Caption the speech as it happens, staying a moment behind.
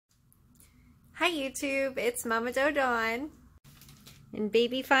Hi YouTube, it's Mama Dodon and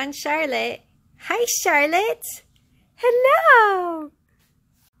baby fawn Charlotte. Hi Charlotte! Hello!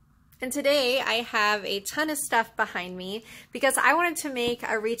 And today I have a ton of stuff behind me because I wanted to make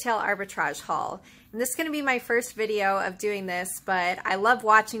a retail arbitrage haul. And this is going to be my first video of doing this, but I love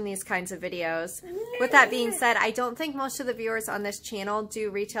watching these kinds of videos. With that being said, I don't think most of the viewers on this channel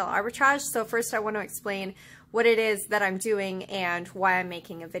do retail arbitrage, so first I want to explain what it is that I'm doing and why I'm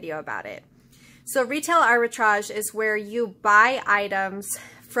making a video about it. So retail arbitrage is where you buy items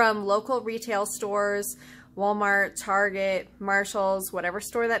from local retail stores, Walmart, Target, Marshall's, whatever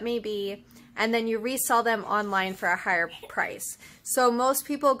store that may be, and then you resell them online for a higher price. So most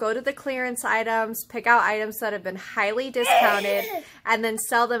people go to the clearance items, pick out items that have been highly discounted, and then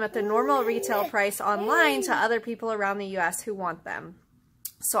sell them at the normal retail price online to other people around the US who want them.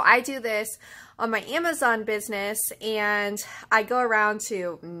 So I do this on my Amazon business, and I go around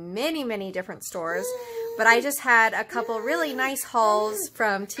to many different stores, but I just had a couple really nice hauls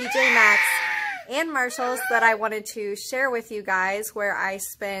from TJ Maxx and Marshall's that I wanted to share with you guys, where I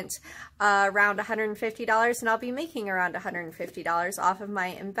spent around $150, and I'll be making around $150 off of my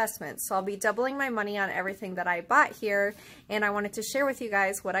investments. So I'll be doubling my money on everything that I bought here, and I wanted to share with you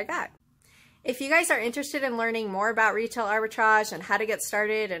guys what I got. If you guys are interested in learning more about retail arbitrage and how to get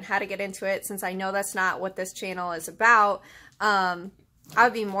started and how to get into it, since I know that's not what this channel is about, I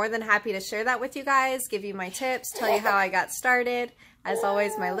would be more than happy to share that with you guys, give you my tips, tell you how I got started. As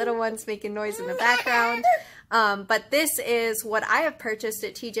always, my little one's making noise in the background. But this is what I have purchased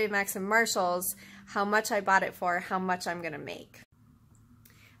at TJ Maxx and Marshall's, how much I bought it for, how much I'm going to make.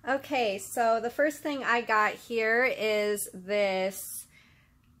 Okay, so the first thing I got here is this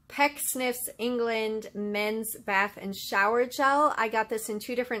Pecksniff's England Men's Bath and Shower Gel. I got this in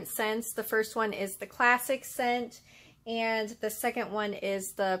two different scents. The first one is the classic scent, and the second one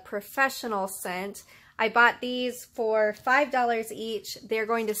is the professional scent. I bought these for $5 each. They're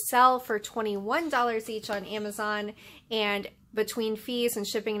going to sell for $21 each on Amazon, and between fees and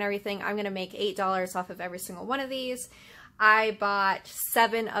shipping and everything, I'm going to make $8 off of every single one of these. I bought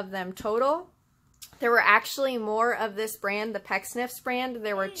 7 of them total. There were actually more of this brand, the Pecksniff's brand.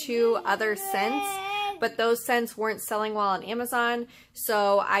 There were 2 other scents, but those scents weren't selling well on Amazon,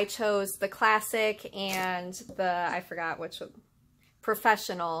 so I chose the classic and the, I forgot which one,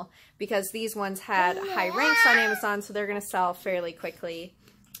 professional, because these ones had high ranks on Amazon, so they're going to sell fairly quickly.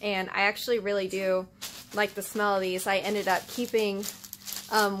 And I actually really do like the smell of these. I ended up keeping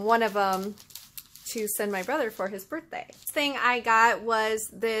one of them to send my brother for his birthday. Next thing I got was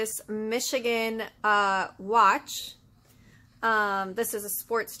this Michigan watch. This is a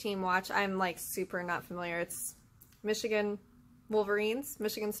sports team watch. I'm like super not familiar. It's Michigan Wolverines,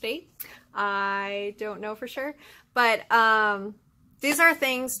 Michigan State. I don't know for sure, but these are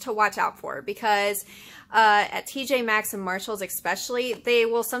things to watch out for, because at TJ Maxx and Marshall's especially, they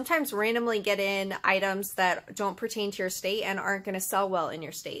will sometimes randomly get in items that don't pertain to your state and aren't going to sell well in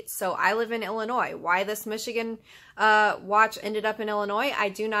your state. So I live in Illinois. Why this Michigan watch ended up in Illinois, I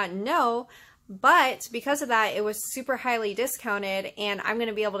do not know. But because of that, it was super highly discounted, and I'm going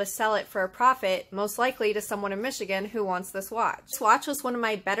to be able to sell it for a profit, most likely to someone in Michigan who wants this watch. This watch was one of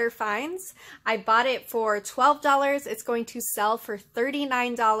my better finds. I bought it for $12. It's going to sell for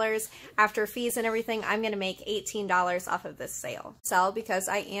 $39. After fees and everything, I'm going to make $18 off of this sale. Sell because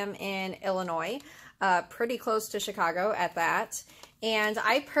I am in Illinois, pretty close to Chicago at that. And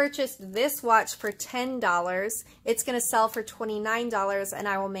I purchased this watch for $10. It's going to sell for $29, and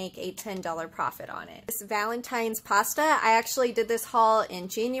I will make a $10 profit on it. This Valentine's pasta, I actually did this haul in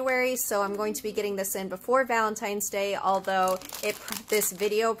January, so I'm going to be getting this in before Valentine's Day, although this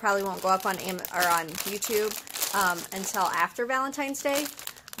video probably won't go up on YouTube until after Valentine's Day.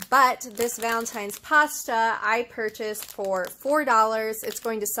 But this Valentine's pasta I purchased for $4. It's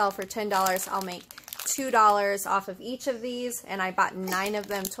going to sell for $10. I'll make $2 off of each of these, and I bought 9 of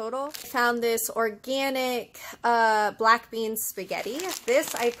them total. I found this organic black bean spaghetti.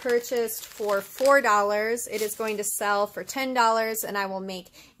 This I purchased for $4. It is going to sell for $10, and I will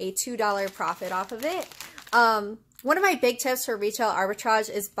make a $2 profit off of it. One of my big tips for retail arbitrage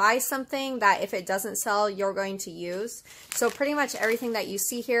is buy something that if it doesn't sell, you're going to use. So pretty much everything that you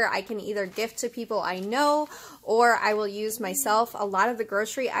see here, I can either gift to people I know, or I will use myself. A lot of the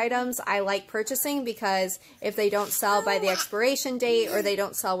grocery items I like purchasing, because if they don't sell by the expiration date, or they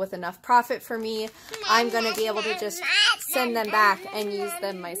don't sell with enough profit for me, I'm going to be able to just send them back and use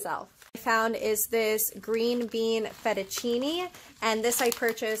them myself. I found is this green bean fettuccine, and this I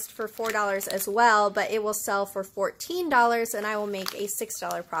purchased for $4 as well, but it will sell for $14, and I will make a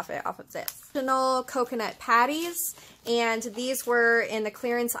 $6 profit off of this. Coconut patties, and these were in the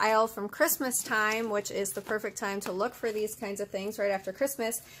clearance aisle from Christmas time, which is the perfect time to look for these kinds of things right after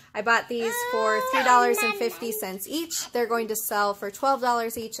Christmas. I bought these for $3.50 each. They're going to sell for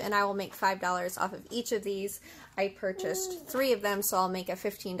 $12 each, and I will make $5 off of each of these. I purchased 3 of them, so I'll make a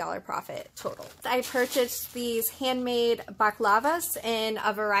 $15 profit total. I purchased these handmade baklavas in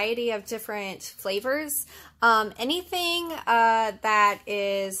a variety of different flavors. Anything that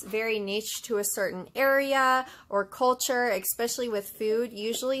is very niche to a certain area or culture, especially with food,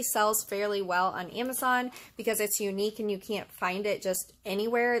 usually sells fairly well on Amazon because it's unique and you can't find it just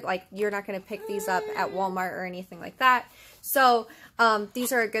anywhere. Like, you're not going to pick these up at Walmart or anything like that. So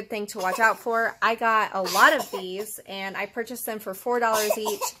these are a good thing to watch out for. I got a lot of these and I purchased them for $4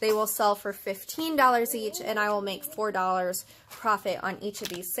 each. They will sell for $15 each, and I will make $4 profit on each of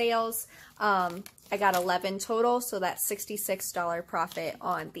these sales. I got 11 total, so that's $66 profit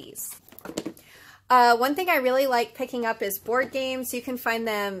on these. One thing I really like picking up is board games. You can find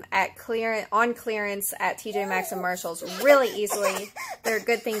them at on clearance at TJ Maxx and Marshall's really easily. They're a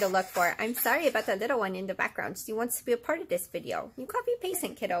good thing to look for. I'm sorry about the little one in the background. She wants to be a part of this video. You gotta be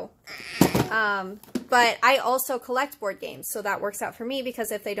patient, kiddo. But I also collect board games, so that works out for me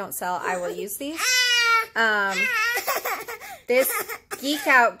because if they don't sell, I will use these. This Geek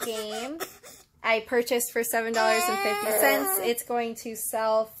Out game I purchased for $7.50. It's going to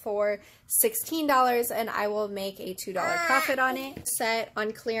sell for $16, and I will make a $2 profit on it. Set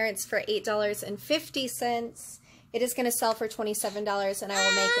on clearance for $8.50. It is going to sell for $27, and I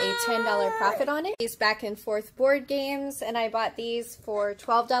will make a $10 profit on it. These back and forth board games, and I bought these for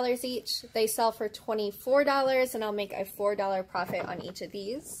 $12 each. They sell for $24, and I'll make a $4 profit on each of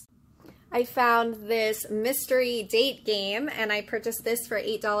these. I found this mystery date game, and I purchased this for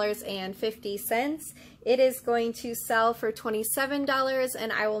 $8.50. It is going to sell for $27,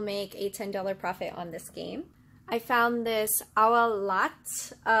 and I will make a $10 profit on this game. I found this Awalat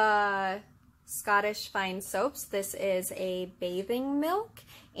Scottish Fine Soaps. This is a bathing milk,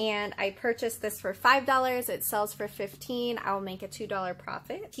 and I purchased this for $5. It sells for $15. I will make a $2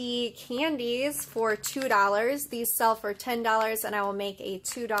 profit. Tea candies for $2. These sell for $10, and I will make a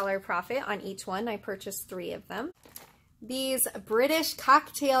 $2 profit on each one. I purchased 3 of them. These British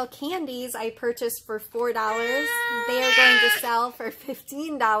cocktail candies I purchased for $4. They are going to sell for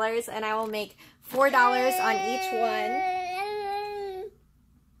 $15, and I will make $4 on each one.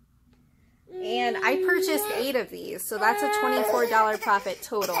 And I purchased 8 of these, so that's a $24 profit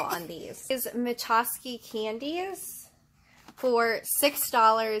total on these. These Machowski candies for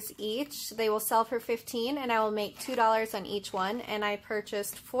 $6 each. They will sell for $15, and I will make $2 on each one, and I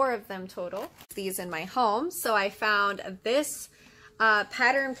purchased 4 of them total. These in my home, so I found this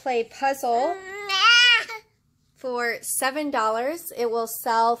pattern play puzzle for $7. It will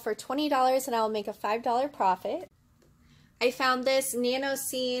sell for $20, and I will make a $5 profit. I found this Nano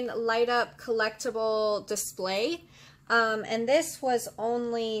Scene light up collectible display, and this was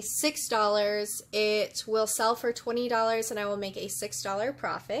only $6. It will sell for $20, and I will make a $6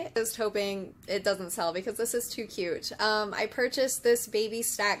 profit. Just hoping it doesn't sell because this is too cute. I purchased this baby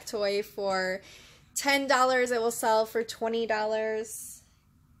stack toy for $10. It will sell for $20.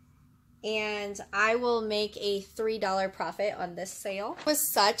 And I will make a $3 profit on this sale. It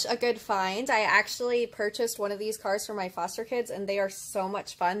was such a good find. I actually purchased one of these cars for my foster kids, and they are so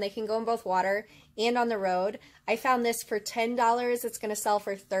much fun. They can go in both water and on the road. I found this for $10. It's going to sell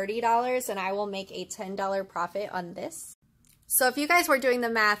for $30, and I will make a $10 profit on this. So if you guys were doing the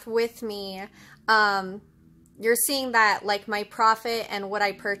math with me, you're seeing that like my profit and what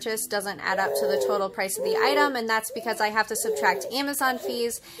I purchased doesn't add up to the total price of the item, and that's because I have to subtract Amazon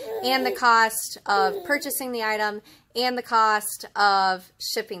fees and the cost of purchasing the item and the cost of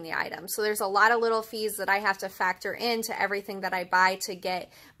shipping the item. So there's a lot of little fees that I have to factor into everything that I buy to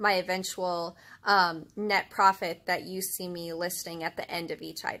get my eventual net profit that you see me listing at the end of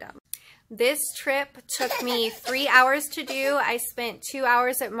each item. This trip took me 3 hours to do. I spent 2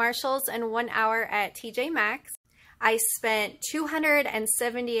 hours at Marshall's and 1 hour at TJ Maxx. I spent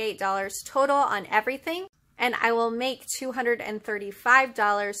 $278 total on everything, and I will make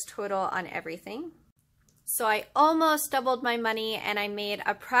 $235 total on everything. So I almost doubled my money, and I made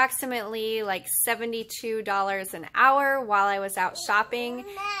approximately like $72 an hour while I was out shopping.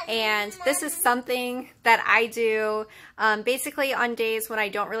 And this is something that I do basically on days when I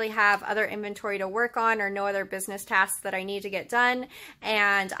don't really have other inventory to work on or no other business tasks that I need to get done,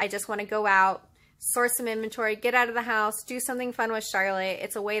 and I just want to go out, source some inventory, get out of the house, do something fun with Charlotte.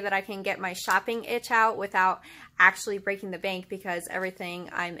 It's a way that I can get my shopping itch out without actually breaking the bank, because everything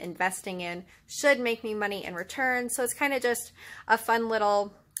I'm investing in should make me money in return. So it's kind of just a fun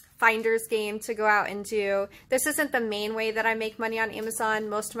little finder's game to go out and do. This isn't the main way that I make money on Amazon.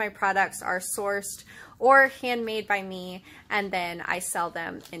 Most of my products are sourced or handmade by me, and then I sell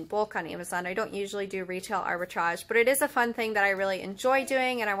them in bulk on Amazon. I don't usually do retail arbitrage, but it is a fun thing that I really enjoy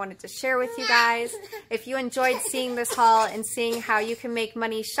doing, and I wanted to share with you guys. If you enjoyed seeing this haul and seeing how you can make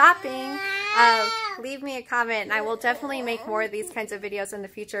money shopping, leave me a comment, and I will definitely make more of these kinds of videos in the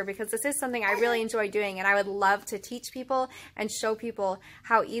future, because this is something I really enjoy doing, and I would love to teach people and show people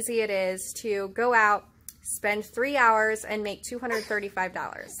how easy it is to go out, spend 3 hours, and make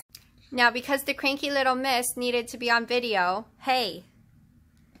 $235. Now, because the cranky little miss needed to be on video, hey,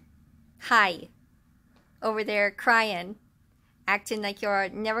 hi, over there crying, acting like you're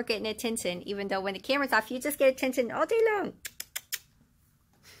never getting attention, even though when the camera's off, you just get attention all day long.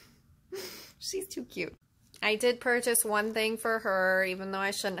 She's too cute. I did purchase one thing for her, even though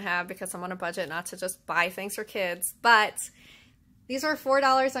I shouldn't have, because I'm on a budget not to just buy things for kids, but these are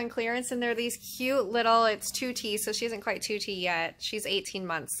 $4 on clearance, and they're these cute little, it's 2T, so she isn't quite 2T yet. She's 18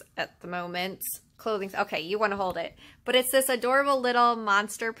 months at the moment. Clothing, okay, you want to hold it. But it's this adorable little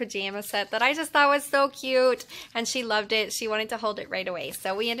monster pajama set that I just thought was so cute, and she loved it. She wanted to hold it right away.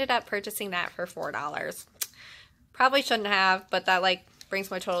 So we ended up purchasing that for $4. Probably shouldn't have, but that like brings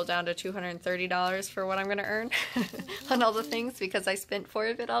my total down to $230 for what I'm going to earn on all the things, because I spent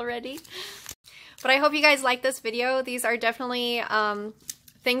 $4 of it already. But I hope you guys like this video. These are definitely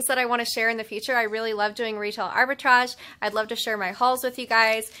things that I want to share in the future. I really love doing retail arbitrage. I'd love to share my hauls with you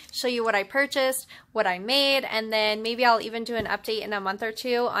guys, show you what I purchased, what I made, and then maybe I'll even do an update in a month or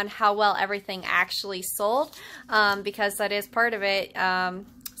two on how well everything actually sold, because that is part of it.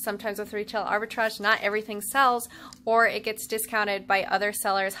 Sometimes with retail arbitrage, not everything sells, or it gets discounted by other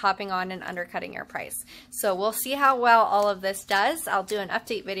sellers hopping on and undercutting your price. So we'll see how well all of this does. I'll do an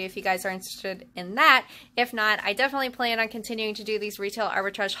update video if you guys are interested in that. If not, I definitely plan on continuing to do these retail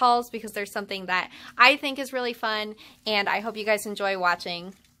arbitrage hauls, because there's something that I think is really fun, and I hope you guys enjoy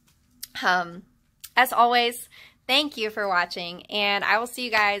watching. As always, thank you for watching, and I will see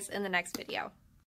you guys in the next video.